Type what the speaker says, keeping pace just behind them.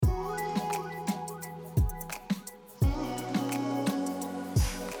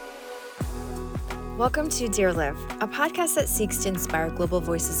Welcome to Dear Live, a podcast that seeks to inspire global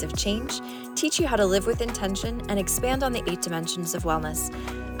voices of change, teach you how to live with intention, and expand on the 8 dimensions of wellness.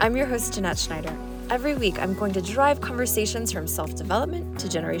 I'm your host, Jeanette Schneider. Every week, I'm going to drive conversations from self-development to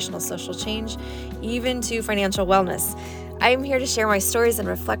generational social change, even to financial wellness. I am here to share my stories and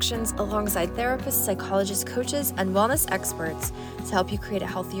reflections alongside therapists, psychologists, coaches, and wellness experts to help you create a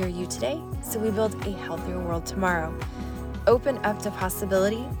healthier you today so we build a healthier world tomorrow. Open up to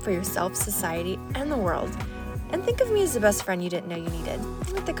possibility for yourself, society, and the world. And think of me as the best friend you didn't know you needed,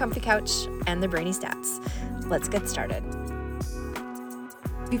 with the comfy couch and the brainy stats. Let's get started.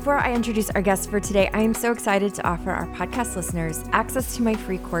 Before I introduce our guest for today, I am so excited to offer our podcast listeners access to my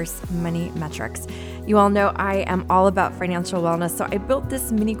free course, Money Metrics. You all know I am all about financial wellness, so I built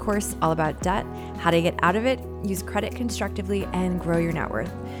this mini course all about debt, how to get out of it, use credit constructively, and grow your net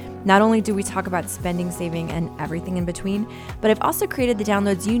worth. Not only do we talk about spending, saving, and everything in between, but I've also created the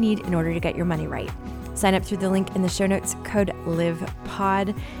downloads you need in order to get your money right. Sign up through the link in the show notes, code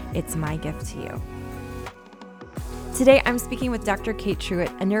LIVEPOD. It's my gift to you. Today, I'm speaking with Dr. Kate Truitt,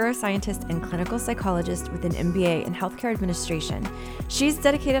 a neuroscientist and clinical psychologist with an MBA in healthcare administration. She's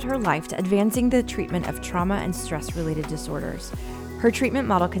dedicated her life to advancing the treatment of trauma and stress-related disorders. Her treatment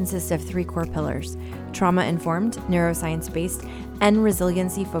model consists of 3 core pillars: trauma-informed, neuroscience-based, and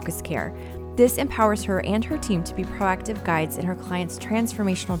resiliency-focused care. This empowers her and her team to be proactive guides in her clients'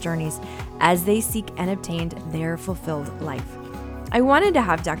 transformational journeys as they seek and obtain their fulfilled life. I wanted to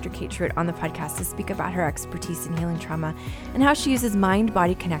have Dr. Kate Truitt on the podcast to speak about her expertise in healing trauma and how she uses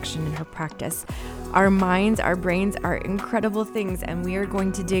mind-body connection in her practice. Our minds, our brains are incredible things, and we are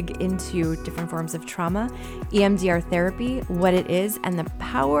going to dig into different forms of trauma, EMDR therapy, what it is, and the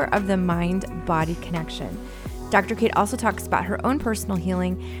power of the mind-body connection. Dr. Kate also talks about her own personal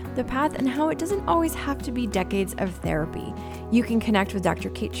healing, the path, and how it doesn't always have to be decades of therapy. You can connect with Dr.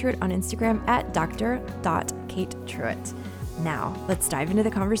 Kate Truitt on Instagram at dr.katetruitt. Now, let's dive into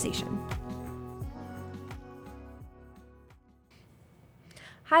the conversation.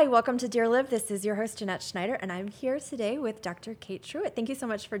 Hi, welcome to Dear Live. This is your host, Jeanette Schneider, and I'm here today with Dr. Kate Truitt. Thank you so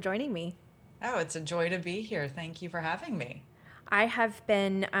much for joining me. Oh, it's a joy to be here. Thank you for having me. I have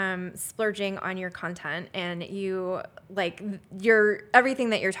been splurging on your content, and everything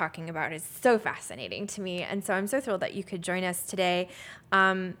that you're talking about is so fascinating to me. And so I'm so thrilled that you could join us today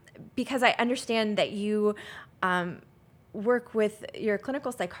because I understand that you work with your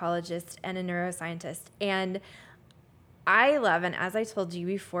clinical psychologist and a neuroscientist. And I love, and as I told you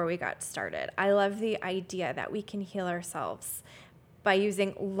before we got started, I love the idea that we can heal ourselves by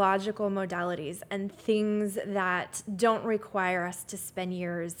using logical modalities and things that don't require us to spend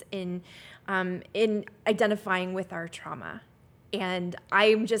years in identifying with our trauma. And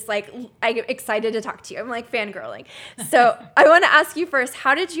I'm excited to talk to you. I'm like fangirling. So I want to ask you first,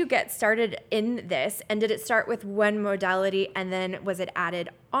 how did you get started in this? And did it start with one modality and then was it added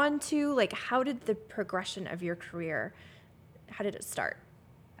onto? Like, how did the progression of your career, how did it start?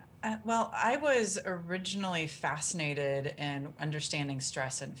 Well, I was originally fascinated in understanding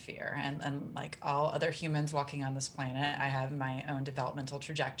stress and fear. And like all other humans walking on this planet, I have my own developmental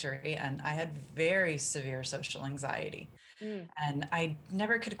trajectory, and I had very severe social anxiety. And I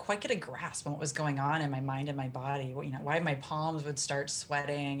never could quite get a grasp on what was going on in my mind and my body. Why my palms would start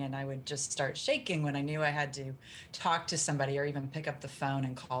sweating and I would just start shaking when I knew I had to talk to somebody or even pick up the phone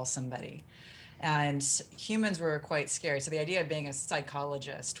and call somebody. And humans were quite scary. So the idea of being a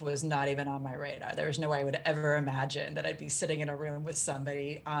psychologist was not even on my radar. There was no way I would ever imagine that I'd be sitting in a room with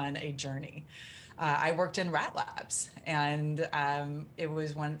somebody on a journey. I worked in rat labs, and it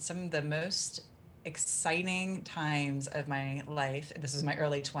was some of the most exciting times of my life. This is my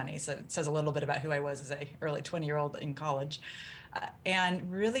early 20s, so it says a little bit about who I was as a early 20-year-old in college,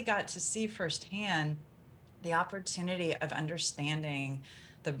 and really got to see firsthand the opportunity of understanding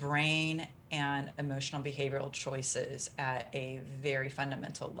the brain and emotional behavioral choices at a very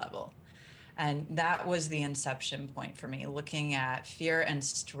fundamental level. And that was the inception point for me, looking at fear and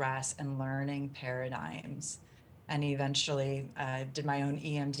stress and learning paradigms. And eventually did my own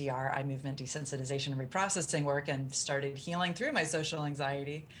EMDR, eye movement desensitization and reprocessing work, and started healing through my social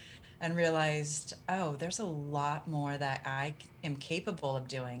anxiety and realized, oh, there's a lot more that I am capable of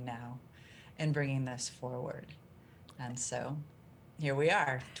doing now and bringing this forward. And so here we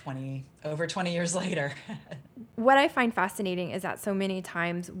are, over 20 years later. What I find fascinating is that so many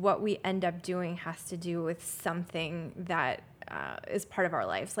times what we end up doing has to do with something that is part of our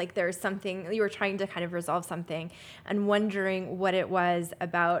lives. Like there's something, you were trying to kind of resolve something and wondering what it was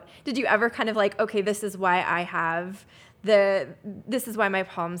about. Did you ever kind of like, okay, this is why this is why my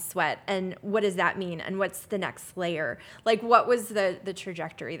palms sweat, and what does that mean? And what's the next layer? Like what was the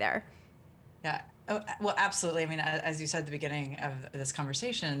trajectory there? Yeah. Oh, well, absolutely. I mean, as you said at the beginning of this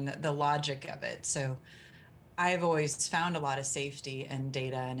conversation, the logic of it. So I've always found a lot of safety in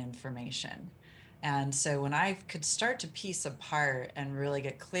data and information. And so when I could start to piece apart and really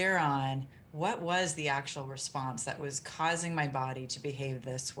get clear on what was the actual response that was causing my body to behave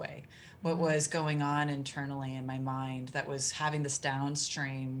this way, what Mm. was going on internally in my mind that was having this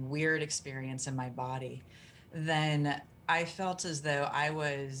downstream weird experience in my body, then I felt as though I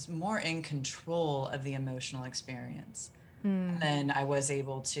was more in control of the emotional experience. Mm. And then I was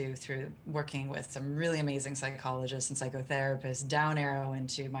able to, through working with some really amazing psychologists and psychotherapists, down arrow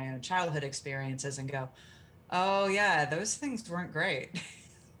into my own childhood experiences and go, oh, yeah, those things weren't great.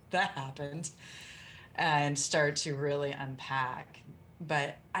 That happened. And start to really unpack.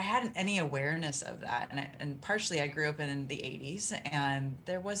 But I hadn't any awareness of that. And partially, I grew up in the 80s and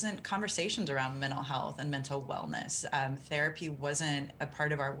there wasn't conversations around mental health and mental wellness. Therapy wasn't a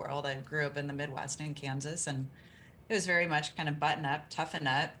part of our world. I grew up in the Midwest in Kansas, and it was very much kind of button up, toughen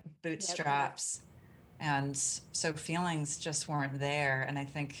up, Yep. bootstraps. And so feelings just weren't there. And I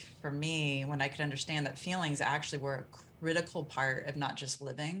think for me, when I could understand that feelings actually were a critical part of not just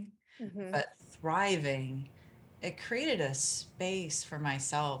living, Hmm. but thriving, it created a space for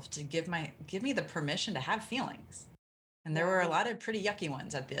myself to give me the permission to have feelings. And there were a Wow. lot of pretty yucky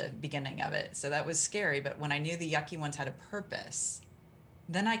ones at the beginning of it. So that was scary. But when I knew the yucky ones had a purpose,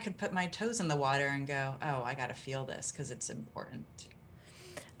 then I could put my toes in the water and go, oh, I got to feel this because it's important.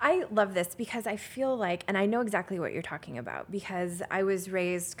 I love this because I feel like, and I know exactly what you're talking about because I was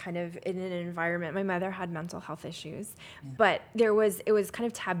raised kind of in an environment. My mother had mental health issues, Yeah. but it was kind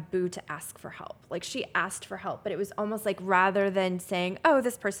of taboo to ask for help. Like she asked for help, but it was almost like rather than saying, oh,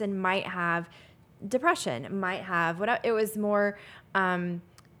 this person might have depression, might have what, it was more,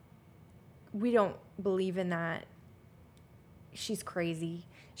 we don't believe in that. She's crazy.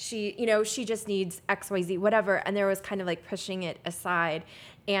 She just needs XYZ, whatever. And there was kind of like pushing it aside.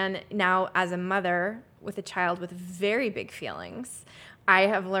 And now, as a mother with a child with very big feelings, I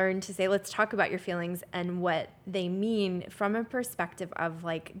have learned to say, let's talk about your feelings and what they mean from a perspective of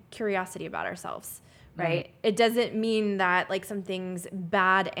like curiosity about ourselves, Mm. right? It doesn't mean that like something's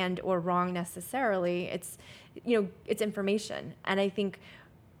bad and or wrong necessarily. It's information. And I think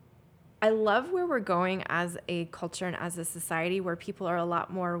I love where we're going as a culture and as a society where people are a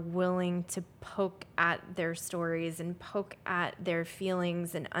lot more willing to poke at their stories and poke at their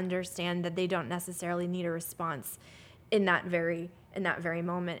feelings and understand that they don't necessarily need a response in that very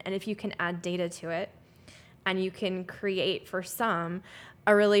moment. And if you can add data to it and you can create for some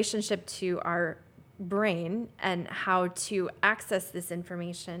a relationship to our brain and how to access this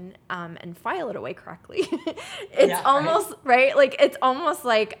information and file it away correctly. It's Yeah, right. almost right. Like it's almost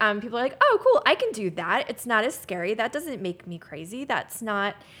like people are like, "Oh, cool, I can do that. It's not as scary. That doesn't make me crazy. That's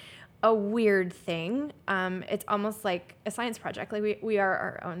not a weird thing." It's almost like a science project. Like we are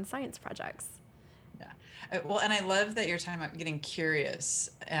our own science projects. Yeah. Well, and I love that you're talking about getting curious,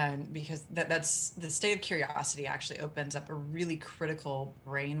 and because that's the state of curiosity actually opens up a really critical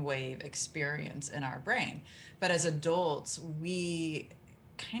brainwave experience in our brain. But as adults, we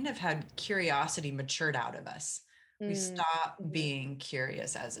kind of had curiosity matured out of us. We stop Mm-hmm. being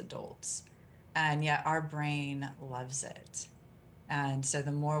curious as adults, and yet our brain loves it. And so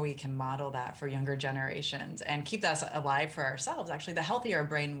the more we can model that for younger generations and keep that alive for ourselves, actually, the healthier our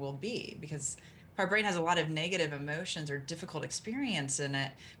brain will be, because if our brain has a lot of negative emotions or difficult experience in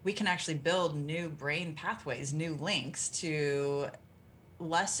it, we can actually build new brain pathways, new links to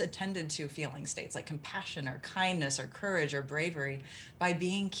less attended to feeling states like compassion or kindness or courage or bravery by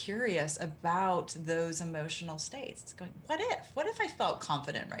being curious about those emotional states. It's going, what if I felt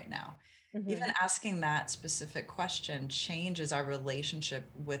confident right now? Even Mm-hmm. asking that specific question changes our relationship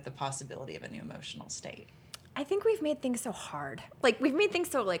with the possibility of a new emotional state. I think we've made things so hard. Like we've made things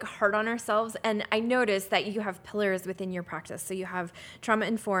so like hard on ourselves. And I noticed that you have pillars within your practice. So you have trauma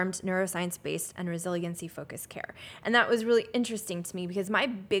informed, neuroscience based, and resiliency focused care. And that was really interesting to me because my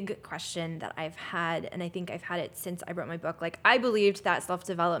big question that I've had, and I think I've had it since I wrote my book, like I believed that self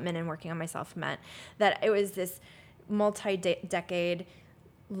development and working on myself meant that it was this multi-decade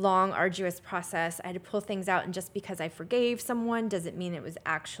long, arduous process. I had to pull things out, and just because I forgave someone doesn't mean it was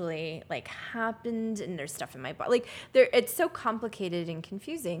actually like happened. And there's stuff in my body, like it's so complicated and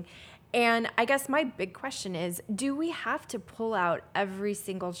confusing. And I guess my big question is: do we have to pull out every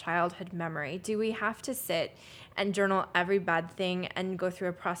single childhood memory? Do we have to sit and journal every bad thing and go through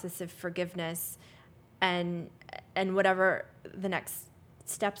a process of forgiveness and whatever the next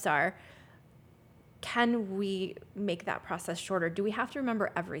steps are? Can we make that process shorter? Do we have to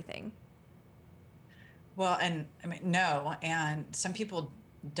remember everything? Well, and I mean, no. And some people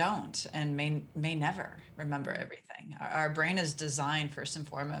don't and may never remember everything. Our brain is designed first and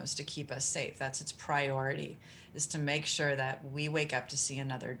foremost to keep us safe. That's its priority, is to make sure that we wake up to see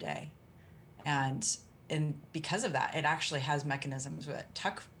another day. And because of that, it actually has mechanisms that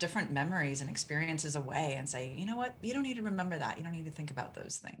tuck different memories and experiences away and say, you know what, you don't need to remember that. You don't need to think about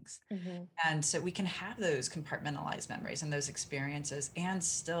those things. Mm-hmm. And so we can have those compartmentalized memories and those experiences and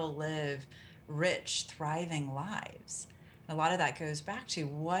still live rich, thriving lives. A lot of that goes back to,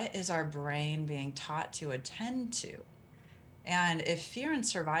 what is our brain being taught to attend to? And if fear and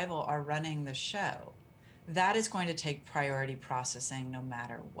survival are running the show, that is going to take priority processing no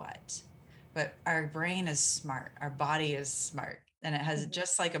matter what. But our brain is smart, our body is smart, and it has, Mm-hmm.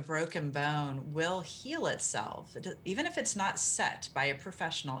 just like a broken bone, will heal itself. Even if it's not set by a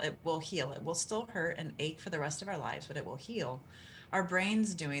professional, it will heal. It will still hurt and ache for the rest of our lives, but it will heal. Our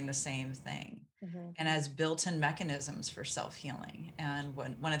brain's doing the same thing Mm-hmm. and as built-in mechanisms for self-healing. And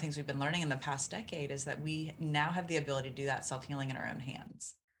one of the things we've been learning in the past decade is that we now have the ability to do that self-healing in our own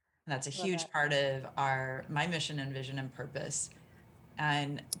hands. And that's a Love huge that. part of my mission and vision and purpose.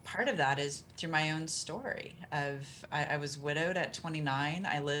 And part of that is through my own story of, I was widowed at 29.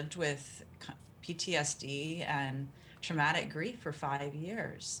 I lived with PTSD and traumatic grief for 5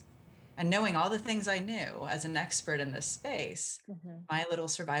 years. And knowing all the things I knew as an expert in this space, Mm-hmm. my little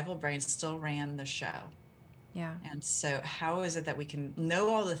survival brain still ran the show. Yeah. And so, how is it that we can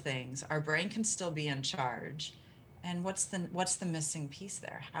know all the things? Our brain can still be in charge. And what's the missing piece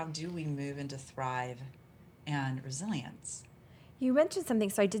there? How do we move into thrive and resilience? You mentioned something,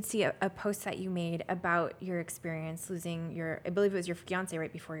 so I did see a post that you made about your experience losing I believe it was your fiance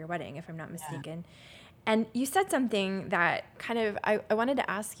right before your wedding, if I'm not Yeah. mistaken. And you said something that kind of I wanted to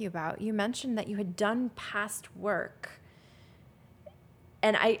ask you about. You mentioned that you had done past work.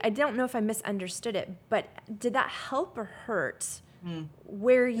 And I don't know if I misunderstood it, but did that help or hurt Mm,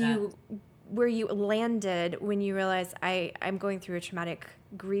 where yeah. you landed when you realized I'm going through a traumatic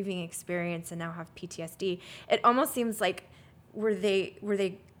grieving experience and now have PTSD? It almost seems like were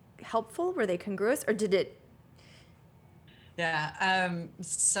they helpful? Were they congruous, or did it? Yeah.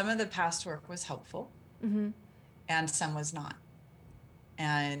 Some of the past work was helpful Mm-hmm. and some was not.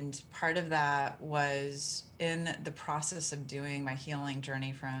 And part of that was in the process of doing my healing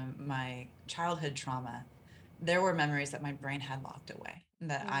journey from my childhood trauma. There were memories that my brain had locked away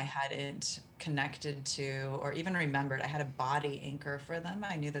that I hadn't connected to or even remembered. I had a body anchor for them.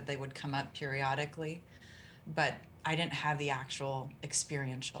 I knew that they would come up periodically, but I didn't have the actual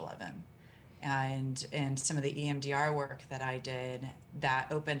experiential of them. And some of the EMDR work that I did, that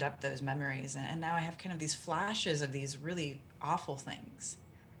opened up those memories. And now I have kind of these flashes of these really awful things.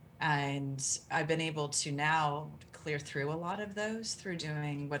 And I've been able to now clear through a lot of those through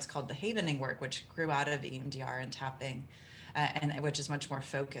doing what's called the havening work, which grew out of EMDR and tapping, and which is much more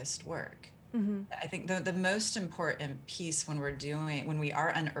focused work. Mm-hmm. I think the most important piece when we are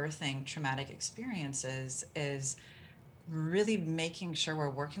unearthing traumatic experiences is really making sure we're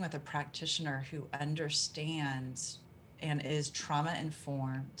working with a practitioner who understands and is trauma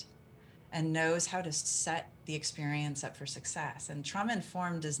informed and knows how to set the experience up for success. And trauma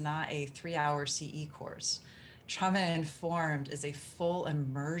informed is not a 3-hour CE course. Trauma informed is a full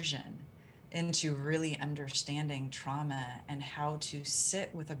immersion into really understanding trauma and how to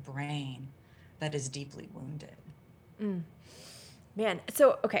sit with a brain that is deeply wounded. Man,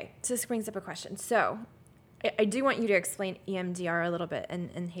 so okay, so this brings up a question. So I do want you to explain EMDR a little bit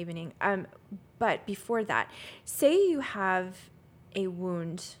and havening. But before that, say you have a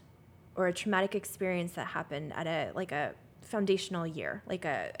wound or a traumatic experience that happened at a foundational year, like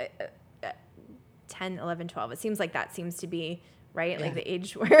a 10, 11, 12. It seems like that seems to be, right? Yeah. Like the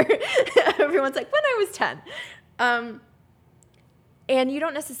age where everyone's like, when I was 10. Um, and you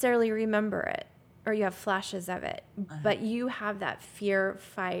don't necessarily remember it or you have flashes of it, Uh-huh. but you have that fear,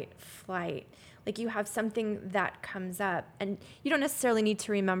 fight, flight. Like you have something that comes up and you don't necessarily need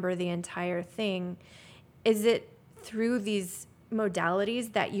to remember the entire thing. Is it through these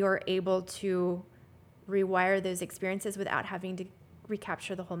modalities that you're able to rewire those experiences without having to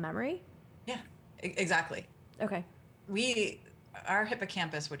recapture the whole memory? Yeah, exactly. Okay. We, our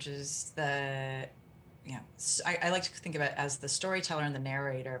hippocampus, which is I like to think of it as the storyteller and the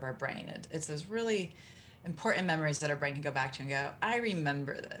narrator of our brain. It's those really important memories that our brain can go back to and go, I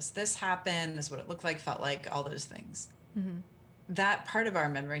remember this. This happened. This is what it looked like, felt like, all those things. Mm-hmm. That part of our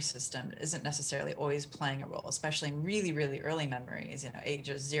memory system isn't necessarily always playing a role, especially in really, really early memories,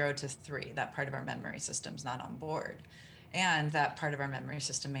 ages 0 to 3. That part of our memory system's not on board. And that part of our memory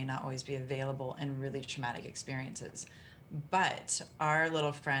system may not always be available in really traumatic experiences. But our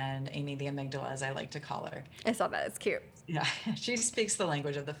little friend, Amy the amygdala, as I like to call her, I saw that. It's cute. yeah, she speaks the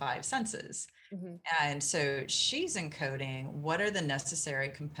language of the five senses. Hmm. And so she's encoding what are the necessary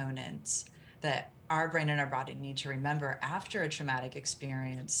components that our brain and our body need to remember after a traumatic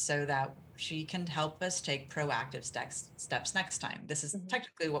experience so that she can help us take proactive steps next time. This is Hmm.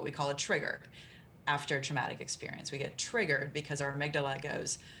 technically what we call a trigger after a traumatic experience. We get triggered because our amygdala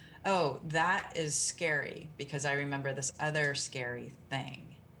goes, oh, that is scary because I remember this other scary thing.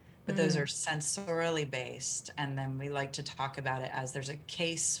 But those are Mm. sensorily based. And then we like to talk about it as there's a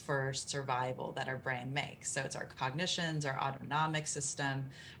case for survival that our brain makes. So it's our cognitions, our autonomic system,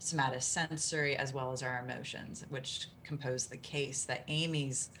 somatosensory, as well as our emotions, which compose the case that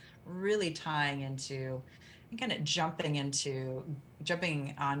Amy's really tying into and kind of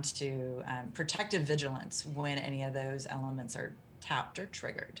jumping onto protective vigilance when any of those elements are tapped or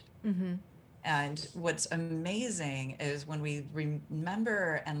triggered. Hmm. And what's amazing is when we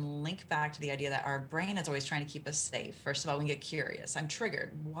remember and link back to the idea that our brain is always trying to keep us safe. First of all, we get curious. I'm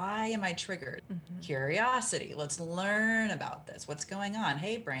triggered. Why am I triggered? Hmm. Curiosity. Let's learn about this. What's going on?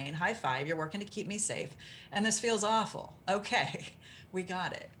 Hey, brain, high five. You're working to keep me safe. And this feels awful. Okay, we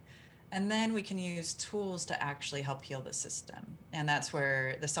got it. And then we can use tools to actually help heal the system. And that's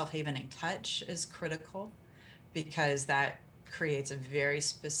where the self havening touch is critical because that creates a very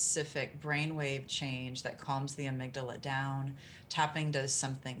specific brainwave change that calms the amygdala down. Tapping does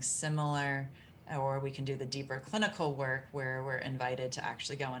something similar, or we can do the deeper clinical work where we're invited to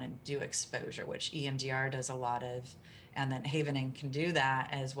actually go in and do exposure, which EMDR does a lot of. And then Havening can do that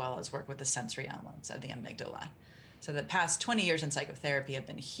as well as work with the sensory elements of the amygdala. So the past 20 years in psychotherapy have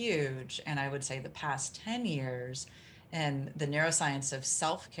been huge. And I would say the past 10 years in the neuroscience of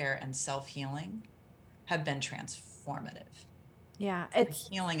self care and self healing have been transformative. Yeah, So the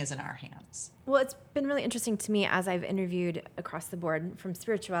healing is in our hands. well, it's been really interesting to me as I've interviewed across the board from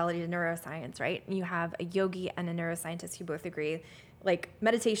spirituality to neuroscience, right? You have a yogi and a neuroscientist who both agree like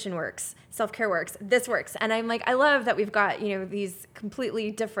meditation works, self-care works, this works. And I'm like, I love that we've got, these completely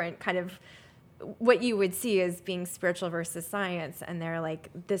different kind of what you would see as being spiritual versus science. And they're like,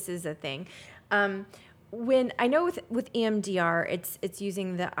 this is a thing. When I know with EMDR, it's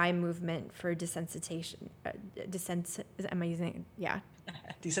using the eye movement for desensitization. Am I using it? Yeah,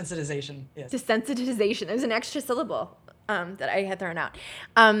 Desensitization, yes. desensitization. There's an extra syllable that I had thrown out.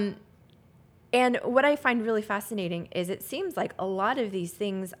 And what I find really fascinating is it seems like a lot of these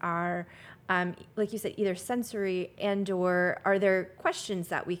things are, like you said, either sensory and or are there questions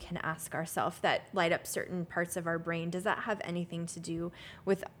that we can ask ourselves that light up certain parts of our brain? Does that have anything to do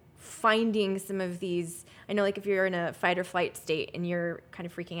with finding some of these? I know like if you're in a fight or flight state and you're kind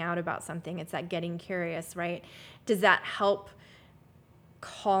of freaking out about something, it's that getting curious, right? Does that help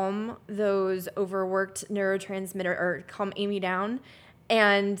calm those overworked neurotransmitter or calm Amy down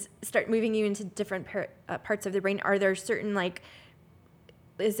and start moving you into different parts of the brain? Are there certain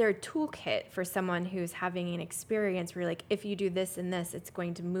is there a toolkit for someone who's having an experience where like if you do this and this, it's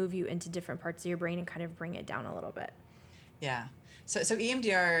going to move you into different parts of your brain and kind of bring it down a little bit? Yeah. So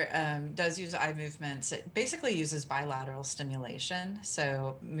EMDR does use eye movements. It basically uses bilateral stimulation.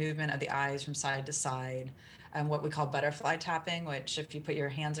 So movement of the eyes from side to side, what we call butterfly tapping, which if you put your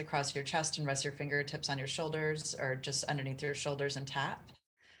hands across your chest and rest your fingertips on your shoulders or just underneath your shoulders and tap,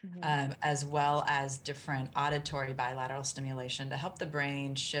 Mm-hmm. as well as different auditory bilateral stimulation to help the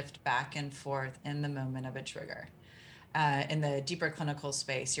brain shift back and forth in the moment of a trigger. In the deeper clinical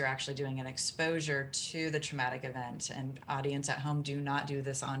space, you're actually doing an exposure to the traumatic event. And audience at home, do not do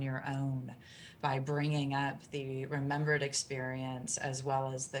this on your own by bringing up the remembered experience as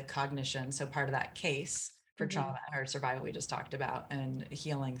well as the cognition. So part of that case for Mm-hmm. trauma or survival we just talked about and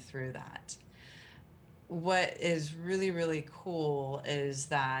healing through that. What is really really cool is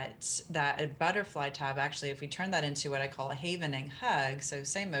that a butterfly tab actually if we turn that into what I call a havening hug, so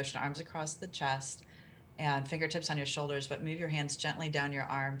same motion, arms across the chest and fingertips on your shoulders, but move your hands gently down your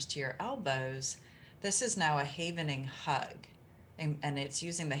arms to your elbows. This is now a havening hug. And it's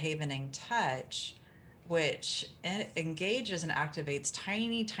using the havening touch, which engages and activates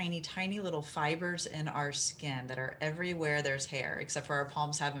tiny, tiny, tiny little fibers in our skin that are everywhere there's hair, except for our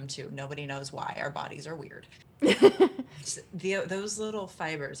palms have them too. Nobody knows why. Our bodies are weird. Those little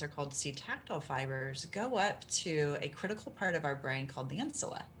fibers are called C-tactile fibers, go up to a critical part of our brain called the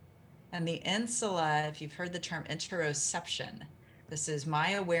insula. And the insula, if you've heard the term interoception, this is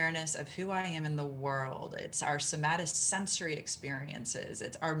my awareness of who I am in the world. It's our somatosensory experiences.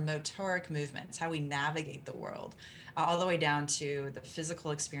 It's our motoric movements, how we navigate the world, all the way down to the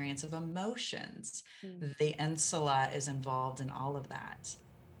physical experience of emotions. Mm. The insula is involved in all of that.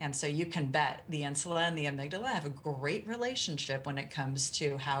 And so you can bet the insula and the amygdala have a great relationship when it comes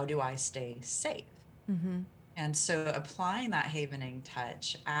to how do I stay safe. Mm-hmm. And so applying that havening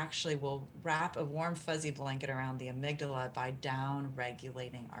touch actually will wrap a warm, fuzzy blanket around the amygdala by down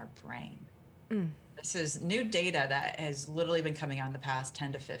regulating our brain. Mm. This is new data that has literally been coming out in the past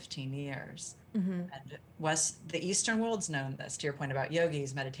 10 to 15 years. Mm-hmm. And the Eastern world's known this, to your point about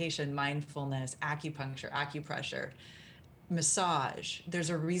yogis, meditation, mindfulness, acupuncture, acupressure, massage. There's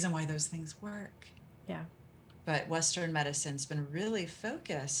a reason why those things work. Yeah. But Western medicine's been really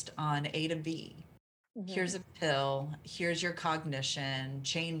focused on A to B. Mm-hmm. Here's a pill, here's your cognition,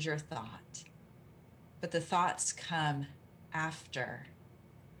 change your thought. But the thoughts come after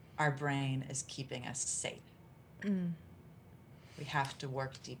our brain is keeping us safe. Mm. We have to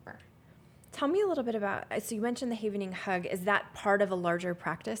work deeper. Tell me a little bit about, so you mentioned the Havening hug. Is that part of a larger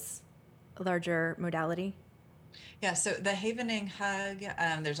practice, a larger modality? Yeah, so the havening hug,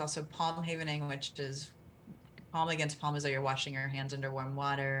 there's also palm havening, which is palm against palm as though you're washing your hands under warm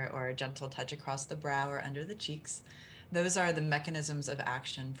water, or a gentle touch across the brow or under the cheeks. Those are the mechanisms of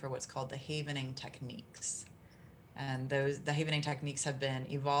action for what's called the havening techniques. And the havening techniques have been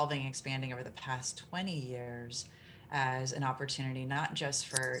evolving, expanding over the past 20 years as an opportunity, not just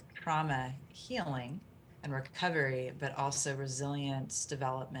for trauma healing and recovery, but also resilience,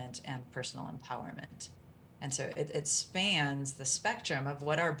 development, and personal empowerment. And so it spans the spectrum of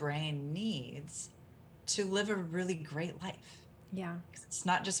what our brain needs to live a really great life. Yeah. It's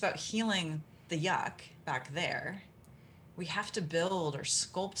not just about healing the yuck back there. We have to build or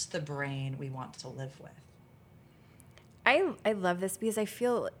sculpt the brain we want to live with. I love this because I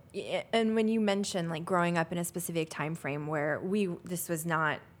feel, and when you mention like growing up in a specific time frame where this was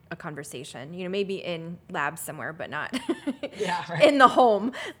not a conversation, maybe in labs somewhere, but not Yeah, right. in the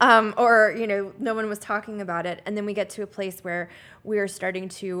home, or no one was talking about it, and then we get to a place where we are starting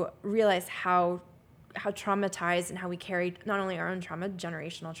to realize how traumatized and how we carry not only our own trauma,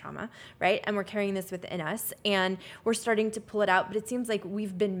 generational trauma, right? And we're carrying this within us and we're starting to pull it out, but it seems like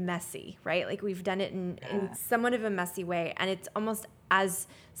we've been messy, right? Like we've done it in somewhat of a messy way. And it's almost as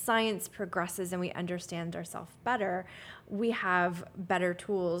science progresses and we understand ourselves better, we have better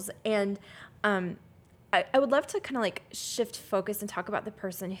tools. And I would love to kind of like shift focus and talk about the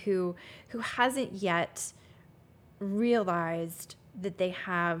person who hasn't yet realized that they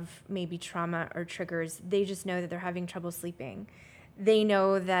have maybe trauma or triggers. They just know that they're having trouble sleeping. They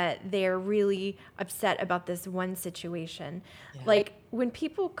know that they're really upset about this one situation. Yeah. Like when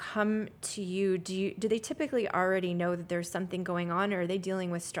people come to you, do they typically already know that there's something going on, or are they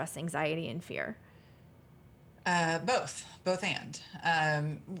dealing with stress, anxiety, and fear? Both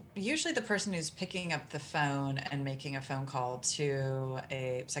and. Usually the person who's picking up the phone and making a phone call to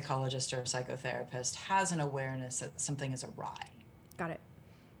a psychologist or a psychotherapist has an awareness that something is awry. Got it.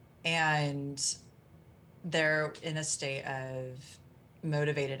 And they're in a state of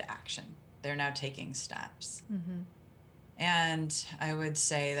motivated action. They're now taking steps. Mm-hmm. And I would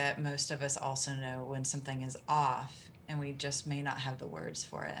say that most of us also know when something is off and we just may not have the words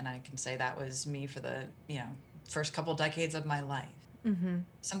for it. And I can say that was me for the, first couple decades of my life. Mm-hmm.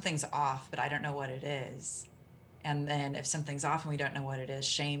 Something's off, but I don't know what it is. And then if something's off and we don't know what it is,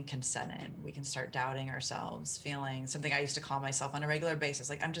 shame can set in. We can start doubting ourselves, feeling something I used to call myself on a regular basis,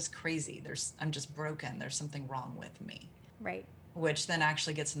 like I'm just crazy. I'm just broken. There's something wrong with me. Right. Which then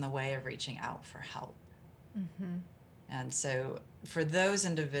actually gets in the way of reaching out for help. Mm-hmm. And so for those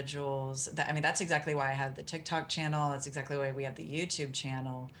individuals, that's exactly why I have the TikTok channel. That's exactly why we have the YouTube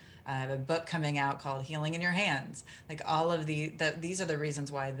channel. I have a book coming out called Healing in Your Hands. Like all of these are the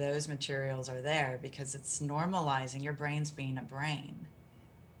reasons why those materials are there, because it's normalizing your brain's being a brain.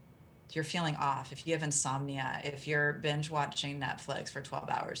 If you're feeling off, if you have insomnia, if you're binge watching Netflix for 12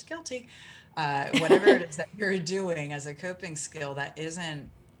 hours, guilty, whatever it is that you're doing as a coping skill that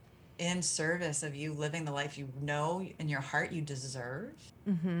isn't in service of you living the life you know in your heart you deserve,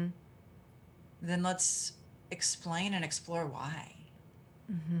 Mm-hmm. then let's explain and explore why.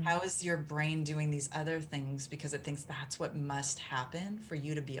 Mm-hmm. How is your brain doing these other things because it thinks that's what must happen for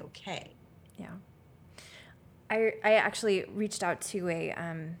you to be okay? Yeah. I actually reached out to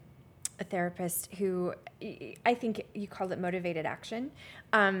a therapist who I think you called it motivated action.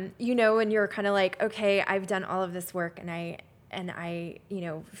 And you're kind of like, okay, I've done all of this work and I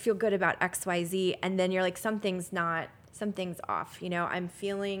feel good about XYZ. And then you're like, something's off. I'm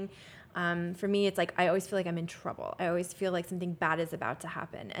feeling, for me, it's like, I always feel like I'm in trouble. I always feel like something bad is about to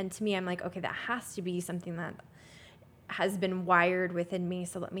happen. And to me, I'm like, okay, that has to be something that has been wired within me.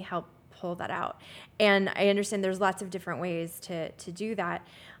 So let me help pull that out. And I understand there's lots of different ways to do that.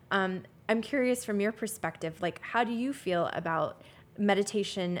 I'm curious from your perspective, like, how do you feel about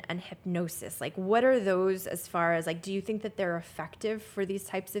meditation and hypnosis. Like, what are those as far as like, do you think that they're effective for these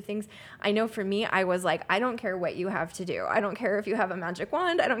types of things? I know for me, I was like, I don't care what you have to do. I don't care if you have a magic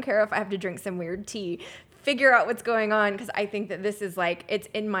wand. I don't care if I have to drink some weird tea. Figure out what's going on, because I think that this is like, it's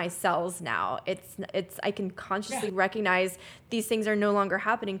in my cells now. It's I can consciously recognize these things are no longer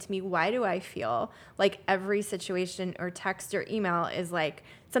happening to me. Why do I feel like every situation or text or email is like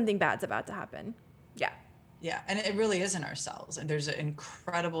something bad's about to happen? Yeah. Yeah, and it really is in our cells. And there's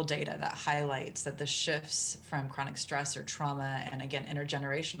incredible data that highlights that the shifts from chronic stress or trauma, and again,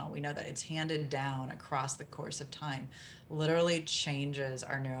 intergenerational, we know that it's handed down across the course of time, literally changes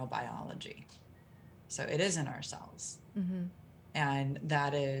our neurobiology. So it is in our cells. Mm-hmm. And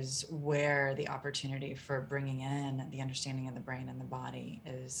that is where the opportunity for bringing in the understanding of the brain and the body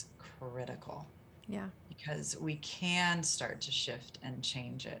is critical. Yeah. Because we can start to shift and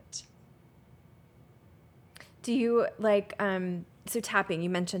change it. Do you like, so tapping, you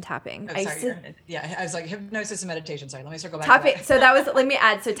mentioned tapping. Oh, sorry. Yeah, I was like hypnosis and meditation. Sorry, let me circle back tapping. to that. So that was, let me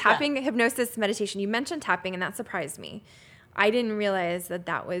add. So tapping, hypnosis, meditation. You mentioned tapping, and that surprised me. I didn't realize that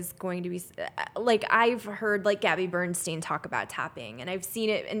that was going to be like, I've heard like Gabby Bernstein talk about tapping, and I've seen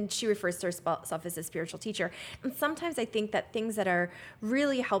it, and she refers to herself as a spiritual teacher. And sometimes I think that things that are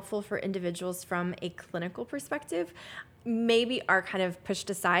really helpful for individuals from a clinical perspective maybe are kind of pushed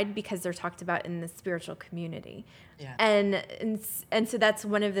aside because they're talked about in the spiritual community. Yeah. And so that's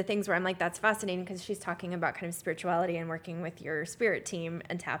one of the things where I'm like, that's fascinating, because she's talking about kind of spirituality and working with your spirit team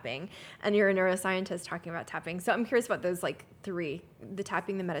and tapping, and you're a neuroscientist talking about tapping. So I'm curious about those like three: the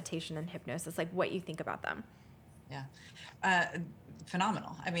tapping, the meditation, and hypnosis, like what you think about them. Yeah.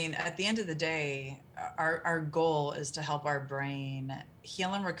 Phenomenal. I mean, at the end of the day, our goal is to help our brain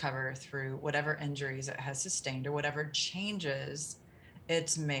heal and recover through whatever injuries it has sustained or whatever changes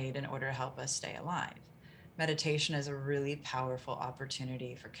it's made in order to help us stay alive. Meditation is a really powerful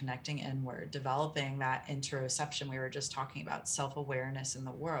opportunity for connecting inward, developing that interoception we were just talking about, self-awareness in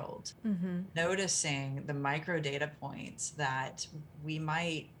the world, noticing the micro data points that we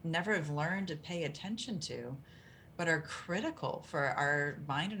might never have learned to pay attention to, but are critical for our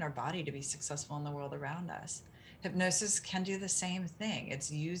mind and our body to be successful in the world around us. Hypnosis can do the same thing. It's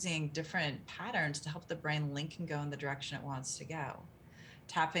using different patterns to help the brain link and go in the direction it wants to go.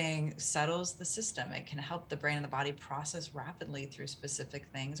 Tapping settles the system. It can help the brain and the body process rapidly through specific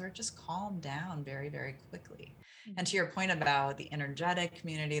things, or just calm down very, very quickly. And to your point about the energetic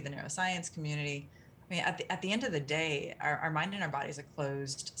community, the neuroscience community, I mean, at the end of the day, our mind and our body is a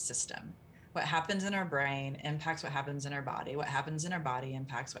closed system. What happens in our brain impacts what happens in our body. What happens in our body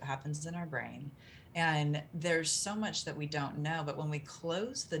impacts what happens in our brain. And there's so much that we don't know. But when we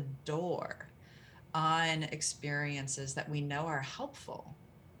close the door on experiences that we know are helpful,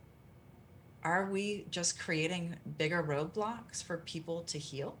 are we just creating bigger roadblocks for people to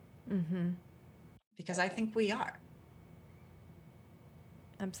heal? Because I think we are.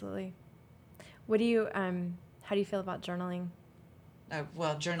 Absolutely. What do you, how do you feel about journaling?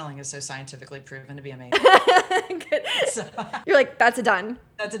 Well, journaling is so scientifically proven to be amazing. Good. So, you're like, that's a done.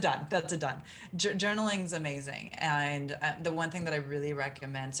 That's a done. That's a done. Journaling's amazing. And the one thing that I really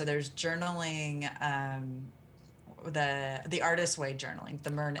recommend, so there's journaling, the artist way journaling,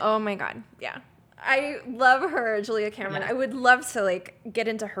 the Myrna. Oh my God. Yeah. I love her, Julia Cameron. Yeah. I would love to like get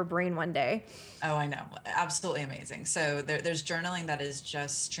into her brain one day. Oh, I know. Absolutely amazing. So there's journaling that is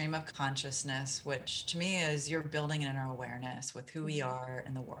just stream of consciousness, which to me is you're building an inner awareness with who we are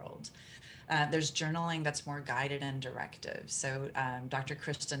in the world. There's journaling that's more guided and directive. So Dr.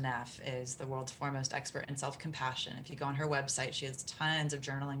 Krista Neff is the world's foremost expert in self-compassion. If you go on her website, she has tons of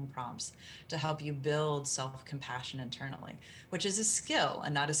journaling prompts to help you build self-compassion internally, which is a skill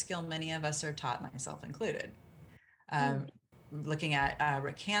and not a skill many of us are taught, myself included. Looking at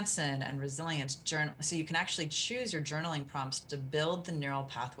Rick Hansen and resilience journal. So you can actually choose your journaling prompts to build the neural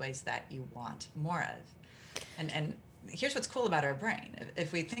pathways that you want more of. And here's what's cool about our brain.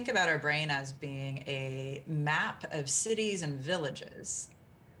 If we think about our brain as being a map of cities and villages,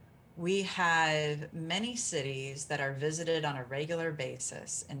 we have many cities that are visited on a regular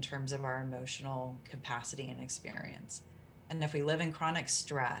basis in terms of our emotional capacity and experience. And if we live in chronic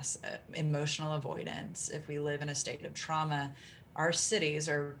stress, emotional avoidance, if we live in a state of trauma, our cities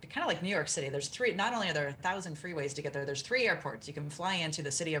are kind of like New York City. There's three, not only are there 1,000 freeways to get there, there's 3 airports. You can fly into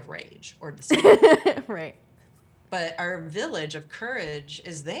the city of rage or the city of right. But our village of courage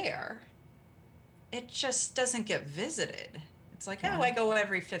is there. It just doesn't get visited. It's like, oh, I go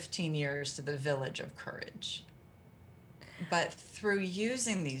every 15 years to the village of courage. But through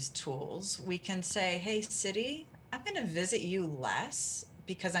using these tools, we can say, hey, city, I'm going to visit you less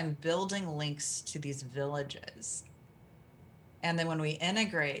because I'm building links to these villages. And then when we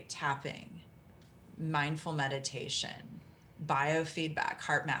integrate tapping, mindful meditation, biofeedback,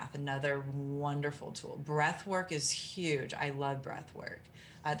 heart math, another wonderful tool. Breath work is huge. I love breath work.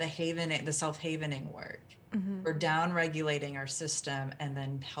 The self-havening work. We're down regulating our system and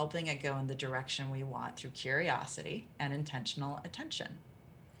then helping it go in the direction we want through curiosity and intentional attention.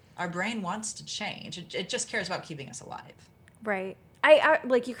 Our brain wants to change. It just cares about keeping us alive. Right. I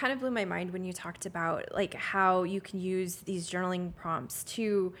like, you kind of blew my mind when you talked about like how you can use these journaling prompts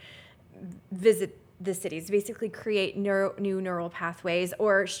to visit the cities, basically create new neural pathways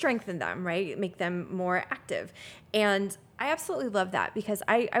or strengthen them, right? Make them more active. And I absolutely love that because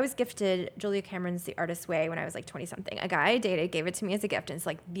I was gifted Julia Cameron's The Artist's Way when I was like 20 something. A guy I dated gave it to me as a gift, and it's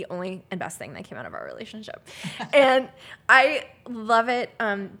like the only and best thing that came out of our relationship. And I love it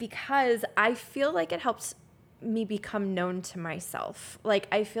because I feel like it helps me become known to myself. Like,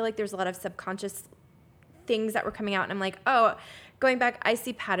 I feel like there's a lot of subconscious things that were coming out, and I'm like, oh, going back, I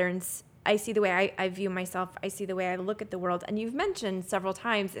see patterns. I see the way I view myself. I see the way I look at the world. And you've mentioned several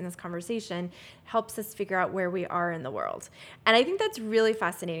times in this conversation, helps us figure out where we are in the world. And I think that's really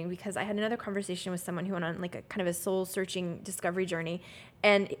fascinating because I had another conversation with someone who went on like a kind of a soul searching discovery journey.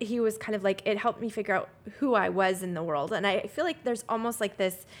 And he was kind of like, it helped me figure out who I was in the world. And I feel like there's almost like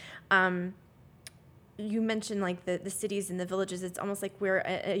this, you mentioned like the cities and the villages. It's almost like we're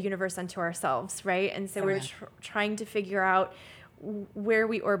a universe unto ourselves, right? And so we're trying to figure out where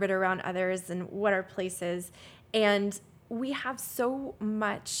we orbit around others and what our place is. And we have so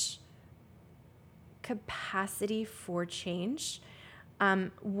much capacity for change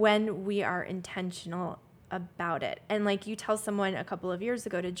when we are intentional about it. And like, you tell someone a couple of years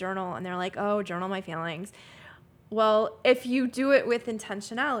ago to journal, and they're like, oh, journal my feelings. Well, if you do it with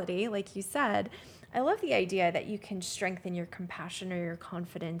intentionality, like you said, I love the idea that you can strengthen your compassion or your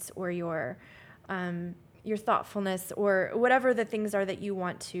confidence or your thoughtfulness or whatever the things are that you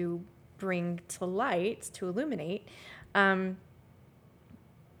want to bring to light, to illuminate, by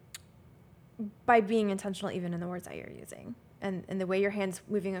being intentional even in the words that you're using. And the way your hand's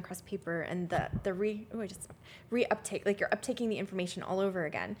moving across paper and the re-uptake, like you're uptaking the information all over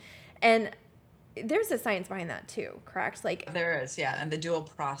again. And there's a science behind that too, correct? Like, there is, yeah. And the dual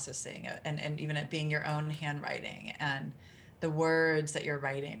processing and even it being your own handwriting and the words that you're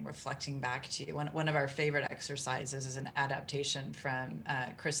writing reflecting back to you. One of our favorite exercises is an adaptation from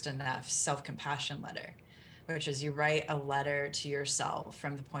Kristen Neff's self-compassion letter, which is you write a letter to yourself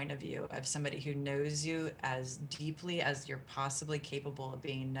from the point of view of somebody who knows you as deeply as you're possibly capable of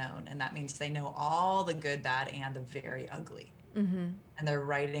being known. And that means they know all the good, bad, and the very ugly. And they're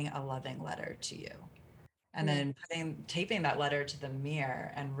writing a loving letter to you. And then taping that letter to the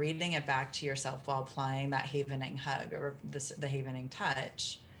mirror and reading it back to yourself while applying that havening hug or the havening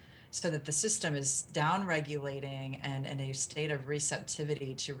touch, so that the system is down regulating and in a state of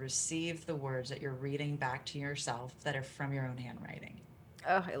receptivity to receive the words that you're reading back to yourself that are from your own handwriting.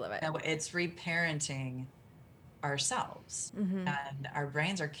 oh, I love it. Now, it's reparenting ourselves, and our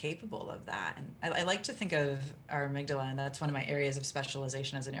brains are capable of that. And I like to think of our amygdala, and that's one of my areas of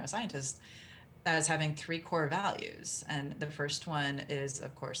specialization as a neuroscientist, as having three core values. And the first one is,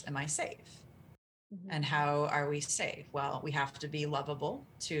 of course, am I safe? And how are we safe? Well, we have to be lovable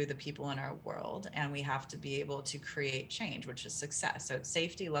to the people in our world, and we have to be able to create change, which is success. So it's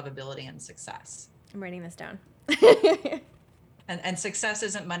safety, lovability, and success. I'm writing this down. And success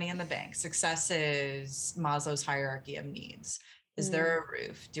isn't money in the bank. Success is Maslow's hierarchy of needs. Is there a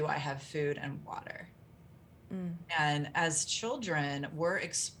roof? Do I have food and water? And as children, we're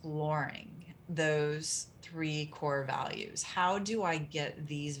exploring those three core values. How do I get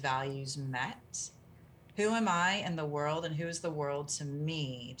these values met? Who am I in the world, and who is the world to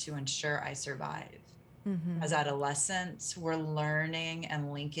me to ensure I survive? As adolescents, we're learning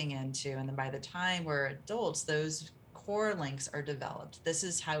and linking into, and then by the time we're adults, those core links are developed. This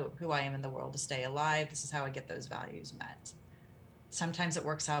is who I am in the world to stay alive. This is how I get those values met. Sometimes it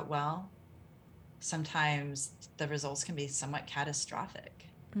works out well. Sometimes the results can be somewhat catastrophic.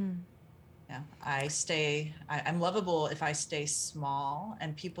 Yeah, I'm lovable if I stay small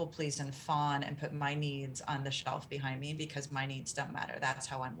and people please and fawn and put my needs on the shelf behind me because my needs don't matter. That's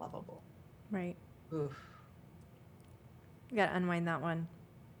how I'm lovable. Right. Oof. You got to unwind that one.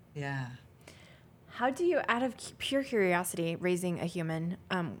 Yeah. How do you, out of pure curiosity, raising a human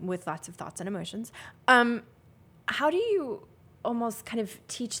with lots of thoughts and emotions, how do you almost kind of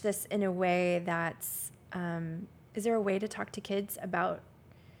teach this in a way that's, is there a way to talk to kids about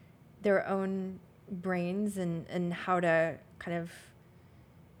their own brains and how to kind of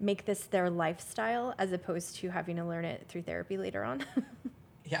make this their lifestyle as opposed to having to learn it through therapy later on?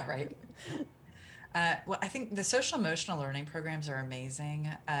 Yeah, right. Well, I think the social emotional learning programs are amazing.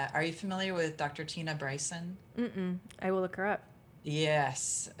 Are you familiar with Dr. Tina Bryson? Mm-mm. I will look her up.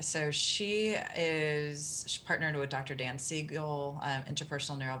 Yes. So she's partnered with Dr. Dan Siegel,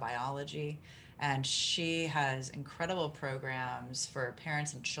 interpersonal neurobiology, and she has incredible programs for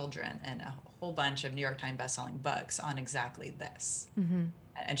parents and children and a whole bunch of New York Times bestselling books on exactly this. Mm-hmm.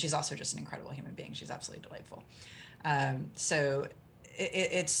 And she's also just an incredible human being. She's absolutely delightful. So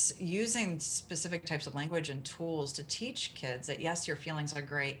it's using specific types of language and tools to teach kids that yes, your feelings are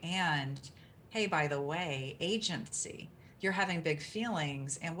great. And hey, by the way, agency, you're having big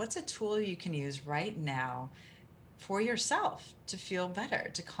feelings. And what's a tool you can use right now for yourself to feel better,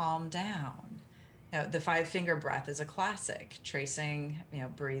 to calm down? The 5 finger breath is a classic. Tracing,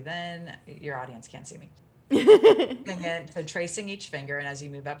 breathe in. Your audience can't see me. So tracing each finger, and as you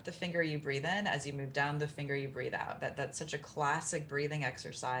move up the finger, you breathe in. As you move down the finger, you breathe out. That's such a classic breathing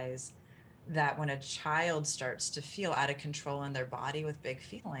exercise that when a child starts to feel out of control in their body with big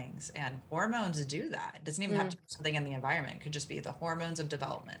feelings, and hormones do that. It doesn't even have Mm. to be something in the environment. It could just be the hormones of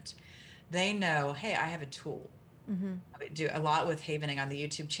development. They know, hey, I have a tool. Mm-hmm. I do a lot with Havening on the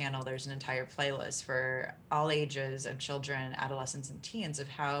YouTube channel. There's an entire playlist for all ages of children, adolescents, and teens of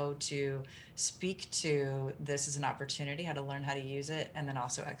how to speak to this as an opportunity, how to learn how to use it, and then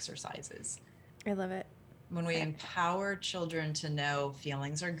also exercises. I love it. When we empower children to know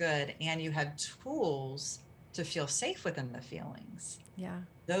feelings are good and you have tools to feel safe within the feelings, Yeah.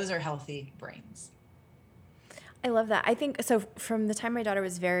 those are healthy brains. I love that. I think so. From the time my daughter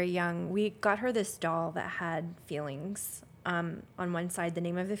was very young, we got her this doll that had feelings on one side, the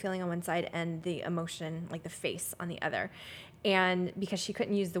name of the feeling on one side, and the emotion, like the face, on the other. And because she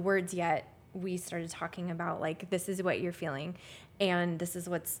couldn't use the words yet, we started talking about like, this is what you're feeling, and this is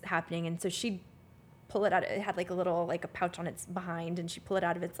what's happening. And so she'd pull it out. It had like a little, like a pouch on its behind, and she'd pull it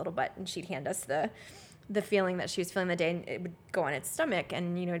out of its little butt, and she'd hand us the feeling that she was feeling the day, and it would go on its stomach,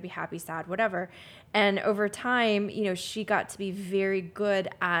 and it'd be happy, sad, whatever. And over time, she got to be very good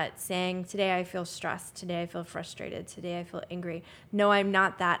at saying, today I feel stressed, today I feel frustrated, today I feel angry. No, I'm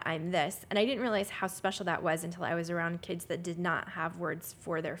not that, I'm this. And I didn't realize how special that was until I was around kids that did not have words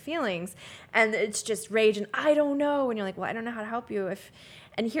for their feelings, and it's just rage and I don't know, and you're like, well, I don't know how to help you if.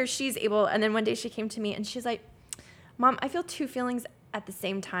 And here she's able. And then one day she came to me and she's like, Mom, I feel 2 feelings at the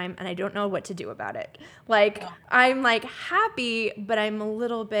same time and I don't know what to do about it. Like, I'm like happy, but I'm a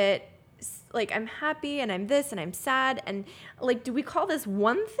little bit like, I'm happy and I'm this and I'm sad. And like, do we call this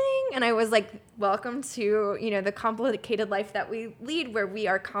one thing? And I was like, welcome to, the complicated life that we lead, where we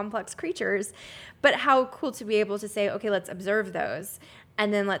are complex creatures. But how cool to be able to say, okay, let's observe those.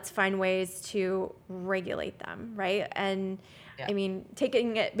 And then let's find ways to regulate them, right? And Yeah. I mean,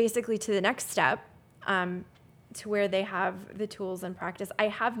 taking it basically to the next step, to where they have the tools and practice. I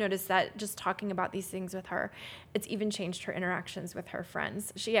have noticed that just talking about these things with her, it's even changed her interactions with her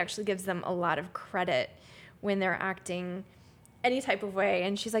friends. She actually gives them a lot of credit when they're acting any type of way.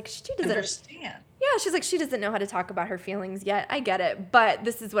 And she's like, she doesn't Understand. Yeah, she's like, she doesn't know how to talk about her feelings yet. I get it, but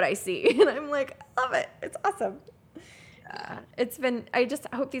this is what I see. And I'm like, I love it. It's awesome. Yeah. I just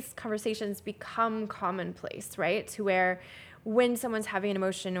hope these conversations become commonplace, right? To where when someone's having an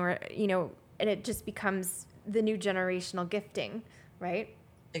emotion or, and it just becomes the new generational gifting, right?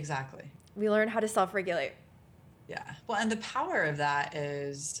 Exactly. We learn how to self-regulate. Yeah. Well, and the power of that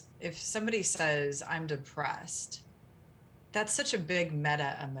is if somebody says, I'm depressed, that's such a big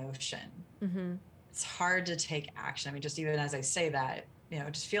meta emotion. Mm-hmm. It's hard to take action. I mean, just even as I say that,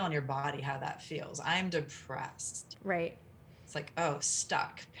 just feel in your body how that feels. I'm depressed. Right. It's like, oh,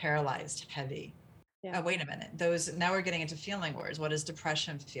 stuck, paralyzed, heavy. Yeah. Oh, wait a minute. Now we're getting into feeling words. What does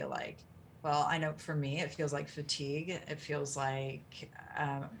depression feel like? Well, I know for me, it feels like fatigue. It feels like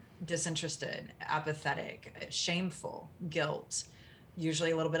disinterested, apathetic, shameful, guilt,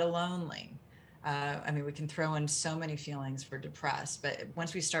 usually a little bit of lonely. I mean, we can throw in so many feelings for depressed, but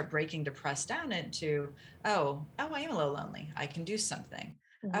once we start breaking depressed down into, I am a little lonely. I can do something.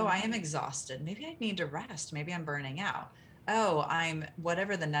 Mm-hmm. Oh, I am exhausted. Maybe I need to rest. Maybe I'm burning out. Oh, I'm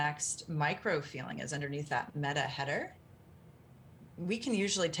whatever the next micro feeling is underneath that meta header, we can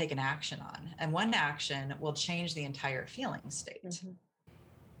usually take an action on. And one action will change the entire feeling state. Mm-hmm.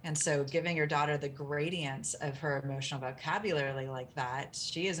 And so giving your daughter the gradients of her emotional vocabulary like that,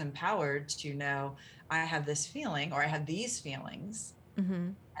 she is empowered to know, I have this feeling or I have these feelings, mm-hmm.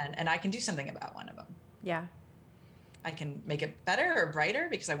 and I can do something about one of them. Yeah. I can make it better or brighter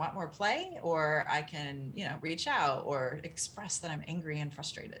because I want more play, or I can, reach out or express that I'm angry and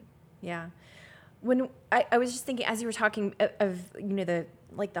frustrated. Yeah. When I was just thinking, as you were talking of the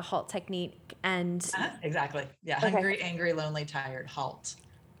HALT technique and Exactly. Yeah. Okay. Hungry, angry, lonely, tired, halt.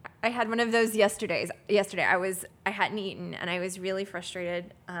 I had one of those yesterday. I hadn't eaten and I was really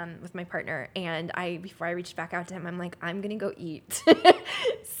frustrated with my partner. And before I reached back out to him, I'm like, I'm gonna go eat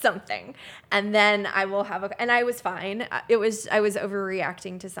something, and then I will have and I was fine. I was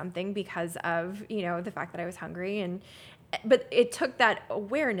overreacting to something because of the fact that I was hungry, but it took that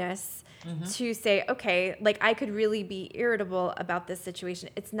awareness to say, okay, like I could really be irritable about this situation.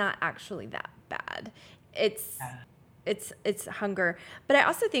 It's not actually that bad. It's Yeah. it's hunger. But I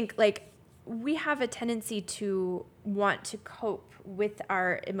also think like we have a tendency to want to cope with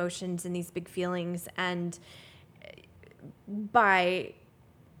our emotions and these big feelings, and by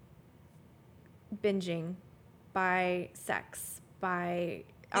binging, by sex, by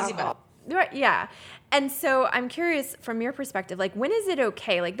Easy button. alcohol. Right, yeah. And so I'm curious from your perspective, like when is it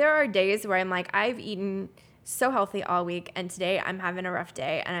okay? Like there are days where I'm like, I've eaten so healthy all week and today I'm having a rough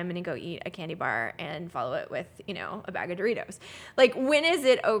day and I'm going to go eat a candy bar and follow it with, a bag of Doritos. Like when is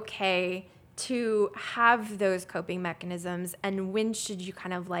it okay to have those coping mechanisms, and when should you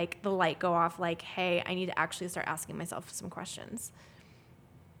kind of like the light go off like, hey, I need to actually start asking myself some questions?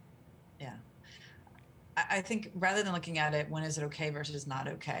 Yeah. I think rather than looking at it, when is it okay versus not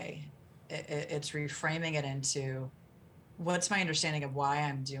okay, it's reframing it into what's my understanding of why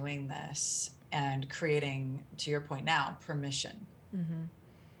I'm doing this, and creating, to your point now, permission. Mm-hmm.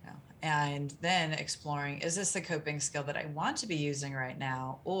 And then exploring, is this the coping skill that I want to be using right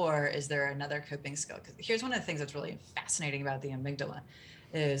now? Or is there another coping skill? Because here's one of the things that's really fascinating about the amygdala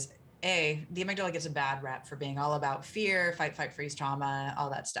is the amygdala gets a bad rep for being all about fear, fight, freeze, trauma,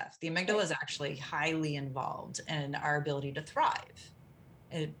 all that stuff. The amygdala Right. is actually highly involved in our ability to thrive.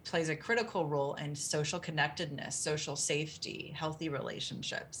 It plays a critical role in social connectedness, social safety, healthy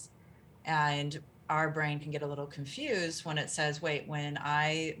relationships. And our brain can get a little confused when it says, wait, when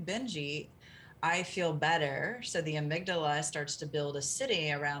I binge eat, I feel better. So the amygdala starts to build a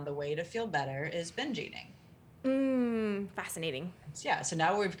city around the way to feel better is binge eating. Fascinating. Yeah. So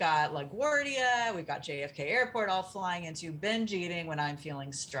now we've got LaGuardia, we've got JFK Airport all flying into binge eating when I'm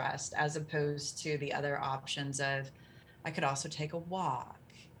feeling stressed, as opposed to the other options of I could also take a walk.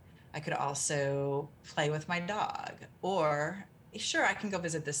 I could also play with my dog, or sure, I can go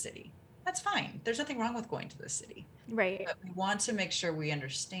visit the city. That's fine. There's nothing wrong with going to the city. Right. But we want to make sure we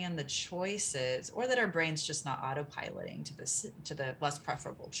understand the choices, or that our brain's just not autopiloting to the less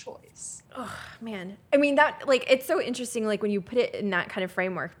preferable choice. Oh man. I mean that like it's so interesting like when you put it in that kind of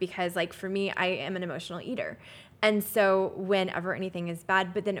framework, because like for me I am an emotional eater. And so whenever anything is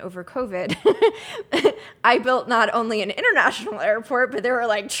bad, but then over COVID, I built not only an international airport, but there were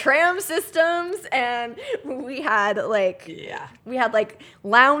like tram systems, and Yeah. we had like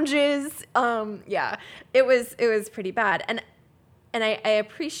lounges. Yeah, it was pretty bad. And I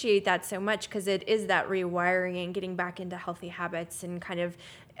appreciate that so much, because it is that rewiring and getting back into healthy habits and kind of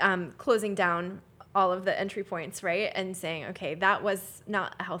closing down all of the entry points, right? And saying, okay, that was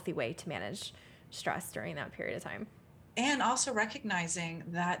not a healthy way to manage stress during that period of time. And also recognizing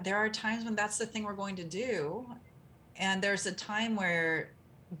that there are times when that's the thing we're going to do. And there's a time where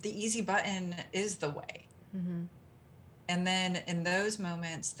the easy button is the way. Mm-hmm. And then in those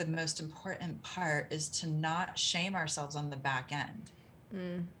moments, the most important part is to not shame ourselves on the back end.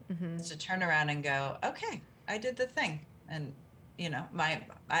 Mm-hmm. Is to turn around and go, okay, I did the thing. And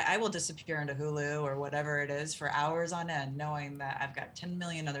I will disappear into Hulu or whatever it is for hours on end, knowing that I've got 10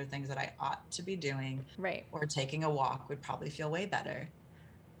 million other things that I ought to be doing. Right. Or taking a walk would probably feel way better.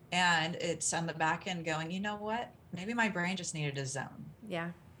 And it's on the back end going, you know what? Maybe my brain just needed a zone. Yeah.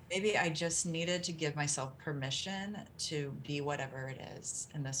 Maybe I just needed to give myself permission to be whatever it is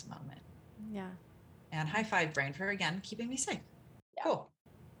in this moment. Yeah. And high five, brain, for again keeping me safe. Yeah. Cool.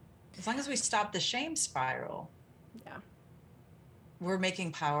 As long as we stop the shame spiral, Yeah. we're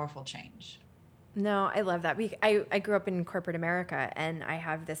making powerful change. No, I love that. I grew up in corporate America, and I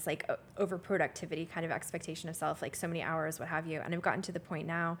have this like over productivity kind of expectation of self, like so many hours, what have you. And I've gotten to the point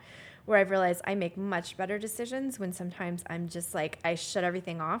now where I've realized I make much better decisions when sometimes I'm just like, I shut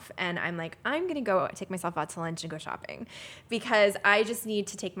everything off and I'm like, I'm going to go take myself out to lunch and go shopping, because I just need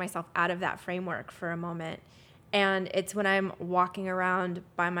to take myself out of that framework for a moment. And it's when I'm walking around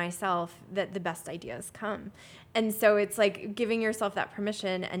by myself that the best ideas come. And so it's like giving yourself that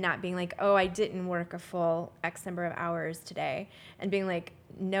permission and not being like, oh, I didn't work a full X number of hours today. And being like,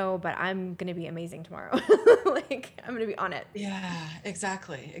 no, but I'm going to be amazing tomorrow. Like, I'm going to be on it. Yeah,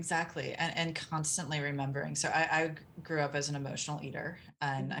 exactly. And constantly remembering. So I grew up as an emotional eater.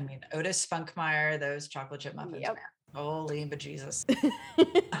 And I mean, Otis Spunkmeyer, those chocolate chip muffins, Yep. man. Holy bejesus.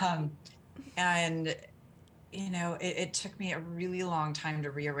 Um, and it took me a really long time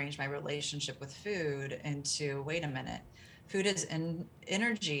to rearrange my relationship with food into, wait a minute, Food is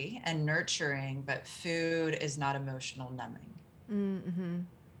energy and nurturing, but food is not emotional numbing. Mm-hmm.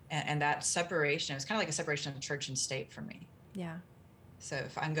 And that separation, it was kind of like a separation of church and state for me. Yeah. So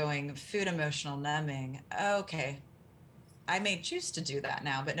if I'm going food, emotional numbing, okay, I may choose to do that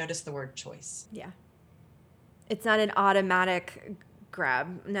now, but notice the word choice. Yeah. It's not an automatic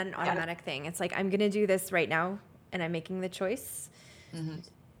grab, not an Yeah. automatic thing. It's like, I'm going to do this right now, and I'm making the choice Mm-hmm.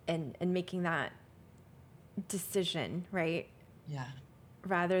 and making that decision, right? Yeah.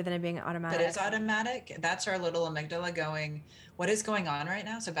 Rather than it being That automatic. is automatic. That's our little amygdala going, what is going on right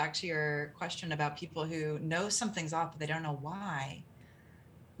now? So back to your question about people who know something's off, but they don't know why.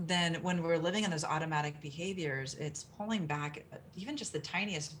 Then when we're living in those automatic behaviors, it's pulling back even just the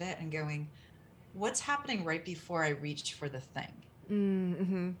tiniest bit and going, what's happening right before I reach for the thing?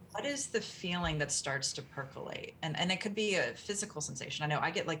 Mm-hmm. What is the feeling that starts to percolate? And it could be a physical sensation. I know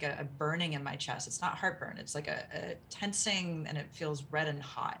I get like a burning in my chest. It's not heartburn. It's like a tensing, and it feels red and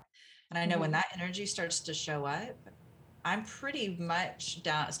hot. And I know when that energy starts to show up, I'm pretty much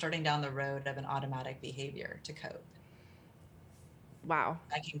starting down the road of an automatic behavior to cope. Wow.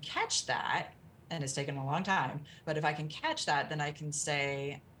 I can catch that, and it's taken a long time, but if I can catch that, then I can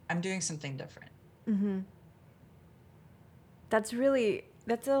say, I'm doing something different. Mm-hmm. That's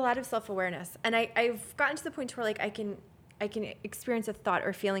a lot of self-awareness. And I've gotten to the point where like I can experience a thought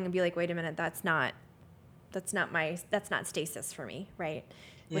or feeling and be like, wait a minute, that's not stasis for me, right?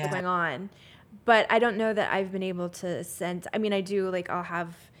 What's Yeah. going on? But I don't know that I've been able to sense. I mean, I do, like, I'll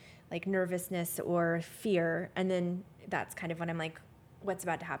have like nervousness or fear, and then that's kind of when I'm like, what's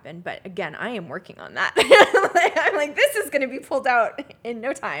about to happen? But again, I am working on that. I'm like, this is going to be pulled out in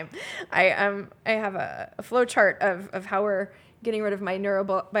no time. I have a flow chart of how we're getting rid of my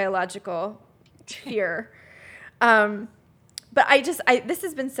neurobiological fear. But this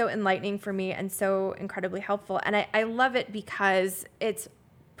has been so enlightening for me and so incredibly helpful. And I love it because it's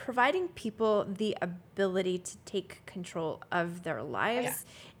providing people the ability to take control of their lives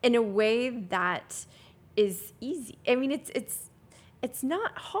in a way that is easy. I mean, it's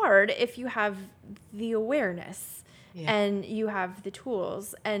not hard if you have the awareness and you have the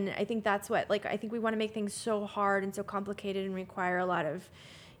tools. And I think that's what, like, I think we want to make things so hard and so complicated and require a lot of,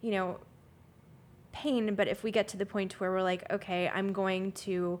 pain. But if we get to the point where we're like, okay, I'm going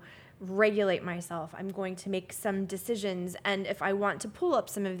to regulate myself, I'm going to make some decisions, and if I want to pull up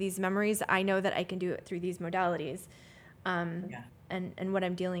some of these memories, I know that I can do it through these modalities. And what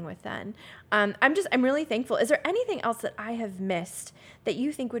I'm dealing with then. I'm really thankful. Is there anything else that I have missed that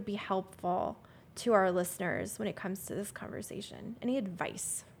you think would be helpful to our listeners when it comes to this conversation? Any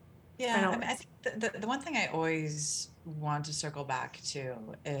advice? Yeah. I mean, I think the one thing I always want to circle back to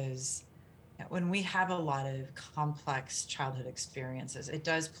is when we have a lot of complex childhood experiences, it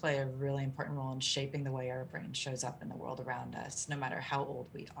does play a really important role in shaping the way our brain shows up in the world around us, no matter how old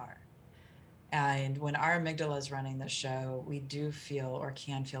we are. And when our amygdala is running the show, we do feel or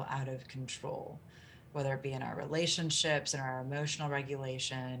can feel out of control, whether it be in our relationships, in our emotional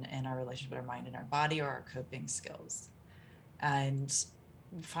regulation, in our relationship with our mind and our body, or our coping skills. And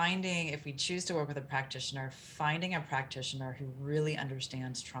finding, if we choose to work with a practitioner, finding a practitioner who really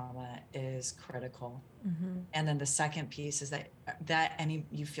understands trauma is critical. And then the second piece is that any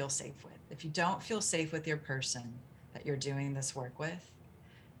you feel safe with. If you don't feel safe with your person that you're doing this work with,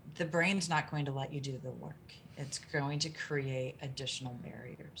 the brain's not going to let you do the work. It's going to create additional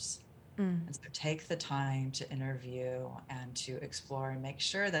barriers. And so take the time to interview and to explore and make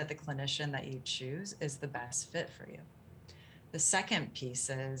sure that the clinician that you choose is the best fit for you. The second piece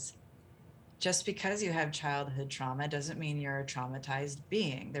is, just because you have childhood trauma doesn't mean you're a traumatized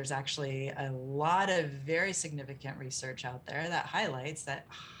being. There's actually a lot of very significant research out there that highlights that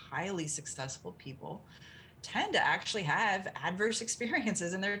highly successful people tend to actually have adverse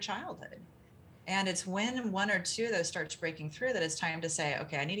experiences in their childhood. And it's when one or two of those starts breaking through that it's time to say,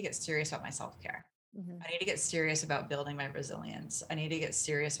 okay, I need to get serious about my self-care. I need to get serious about building my resilience. I need to get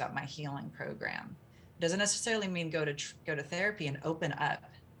serious about my healing program. It doesn't necessarily mean go to therapy and open up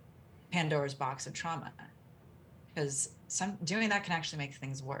Pandora's box of trauma, because doing that can actually make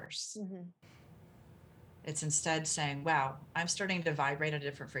things worse. It's instead saying, wow, I'm starting to vibrate at a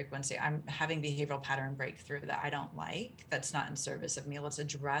different frequency. I'm having behavioral pattern breakthrough that I don't like, that's not in service of me. Let's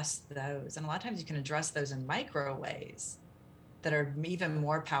address those. And a lot of times you can address those in micro ways that are even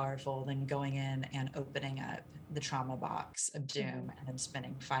more powerful than going in and opening up the trauma box of doom and then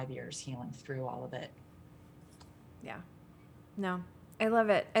spending 5 years healing through all of it. Yeah. No, I love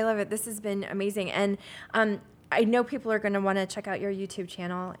it. I love it. This has been amazing. And I know people are going to want to check out your YouTube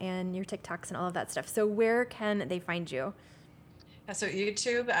channel and your TikToks and all of that stuff. So where can they find you? So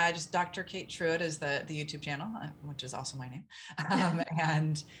YouTube, just Dr. Kate Truitt is the YouTube channel, which is also my name.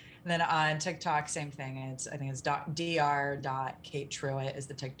 And then on TikTok, same thing. I think it's dr.kate Truitt is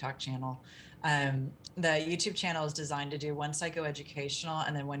the TikTok channel. The YouTube channel is designed to do one psychoeducational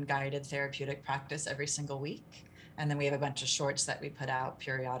and then one guided therapeutic practice every single week. And then we have a bunch of shorts that we put out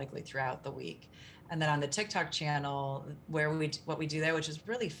periodically throughout the week. And then on the TikTok channel, what we do there, which is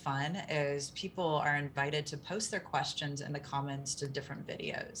really fun, is people are invited to post their questions in the comments to different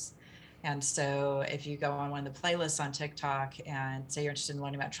videos. And so if you go on one of the playlists on TikTok and say you're interested in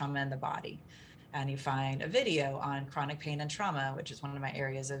learning about trauma in the body, and you find a video on chronic pain and trauma, which is one of my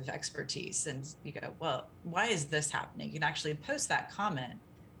areas of expertise, and you go, well, why is this happening? You can actually post that comment.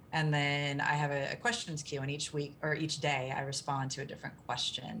 And then I have a questions queue, and each week or each day I respond to a different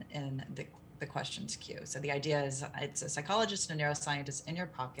question in the questions queue. So the idea is it's a psychologist and a neuroscientist in your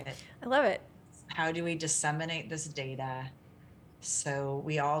pocket. I love it. How do we disseminate this data so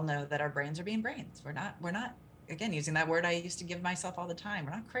we all know that our brains are being brains? We're not, again, using that word I used to give myself all the time.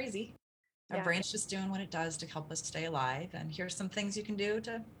 We're not crazy. Our brain's just doing what it does to help us stay alive. And here's some things you can do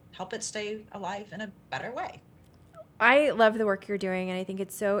to help it stay alive in a better way. I love the work you're doing, and I think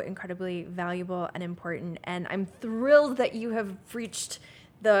it's so incredibly valuable and important. And I'm thrilled that you have reached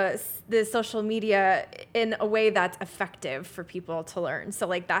the social media in a way that's effective for people to learn. So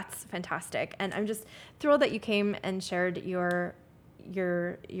like, that's fantastic. And I'm just thrilled that you came and shared your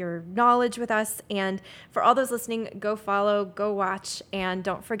knowledge with us. And for all those listening, go follow, go watch, and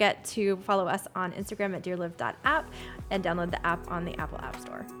don't forget to follow us on Instagram at dearlive.app and download the app on the Apple App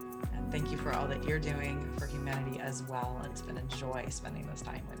Store. And thank you for all that you're doing for humanity as well. It's been a joy spending this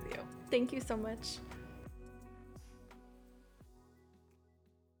time with you. Thank you so much.